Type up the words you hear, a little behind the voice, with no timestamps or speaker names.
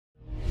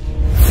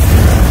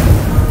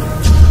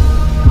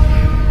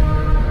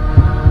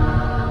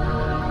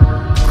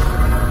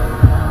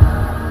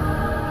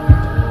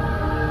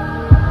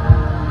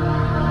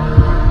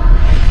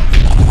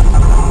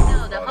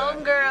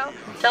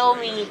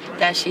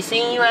Yeah, she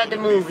seen you at the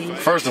movies.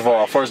 First of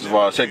all,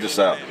 check this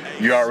out.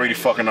 You already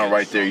fucking up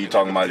right there. You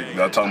talking about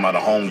a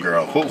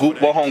homegirl.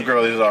 What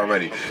homegirl is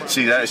already?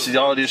 See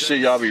all this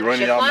shit y'all be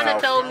running y'all mouth.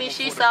 Shaquana told me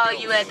she saw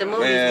you at the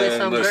movies with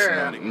some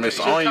girl. Miss,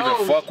 I don't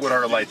even fuck with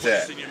her like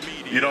that.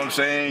 You know what I'm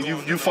saying?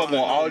 You fucking with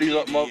all these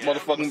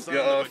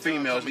motherfucking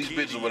females, these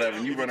bitches or whatever,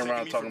 and you run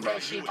around talking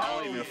about, I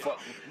don't even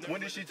fuck.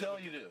 When did she tell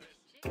you this?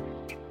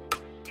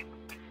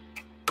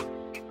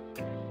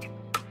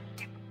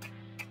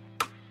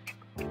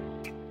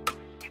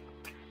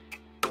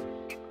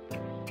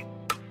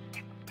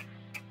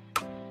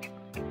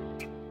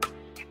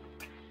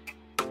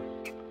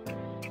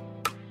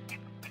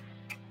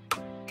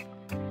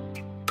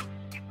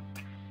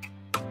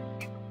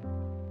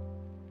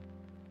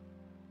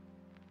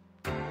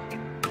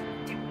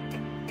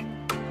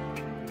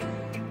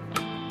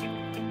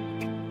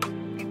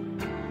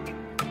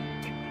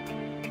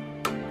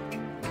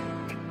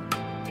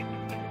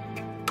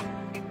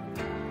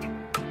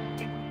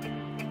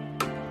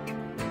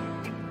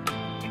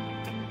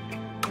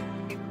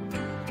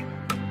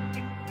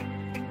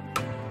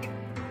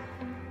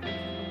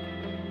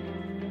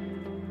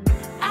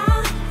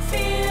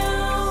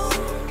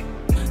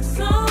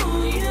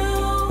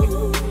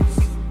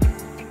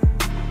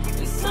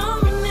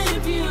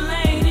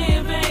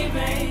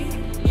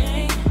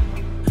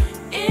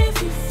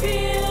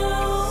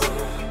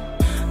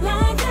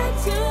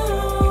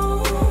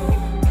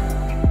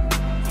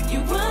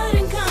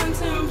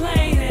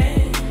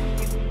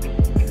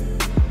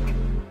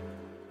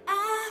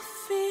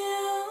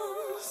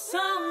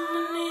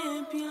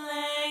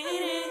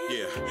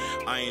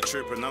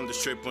 Tripping, I'm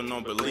just tripping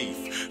on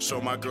belief. Show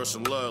my girl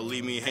some love,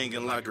 leave me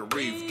hanging like a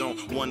reef.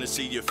 Don't wanna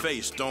see your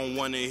face, don't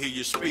wanna hear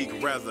you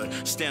speak. Rather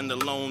stand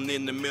alone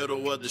in the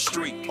middle of the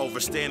street.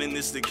 Overstanding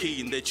is the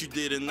key, and that you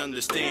didn't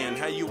understand.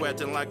 How you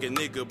acting like a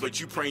nigga, but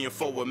you praying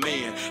for a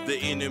man. The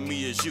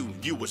enemy is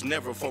you was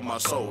never for my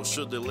soul.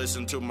 Should've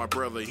listened to my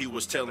brother, he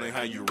was telling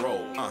how you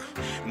roll.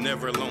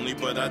 Never lonely,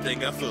 but I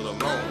think I feel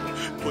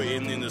alone.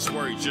 Putting in this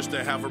work just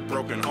to have a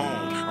broken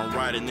home. I'm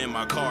riding in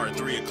my car at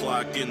 3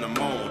 o'clock in the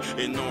morning,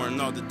 ignoring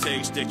all the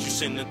text that you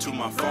sending to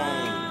my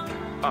phone.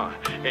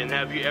 And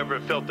have you ever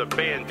felt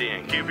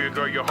abandoned? Give your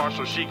girl your heart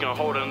so she can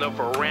hold it up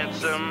for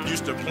ransom.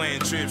 Used to plan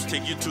trips,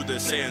 take you to the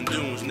sand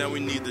dunes. Now we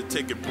need to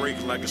take a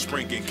break like a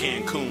spring in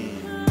Cancun.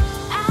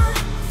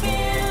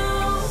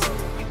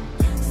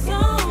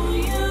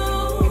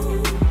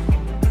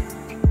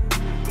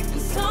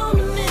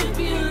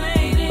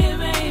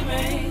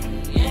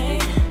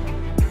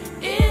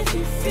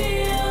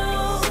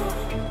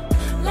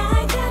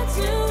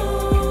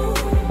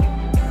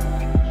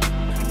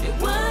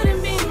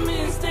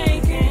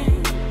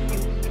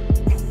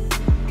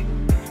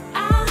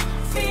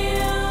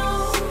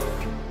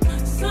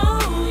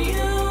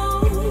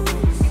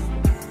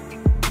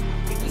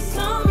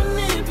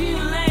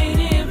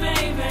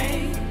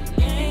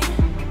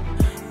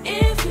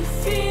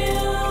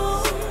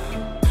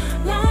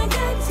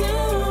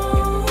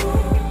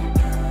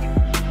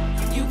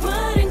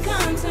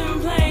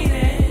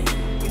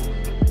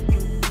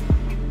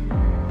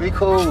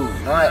 Cool,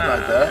 don't act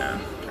like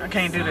that. I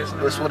can't do this.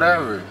 It's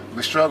whatever.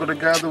 We struggle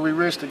together, we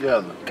rich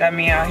together. Got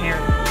me out here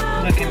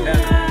looking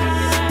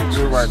down.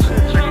 Do right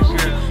there.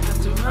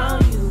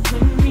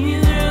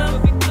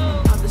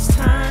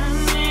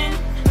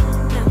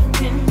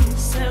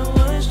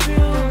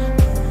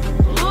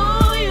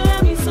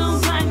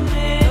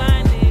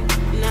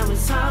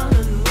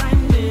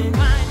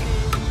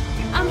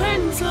 I'm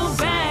hurting so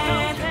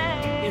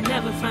bad. You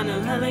never find a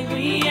love like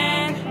we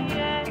had.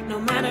 No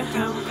matter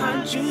how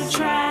hard you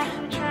try,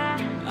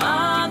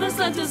 all that's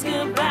left is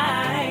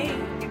goodbye.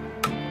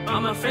 All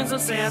my friends will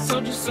say I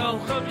told you so,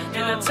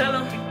 and I tell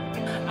them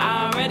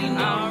I already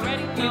know.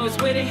 We was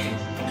with it,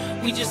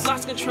 we just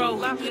lost control.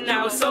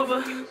 Now it's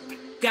over,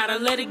 gotta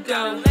let it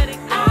go.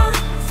 I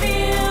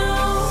feel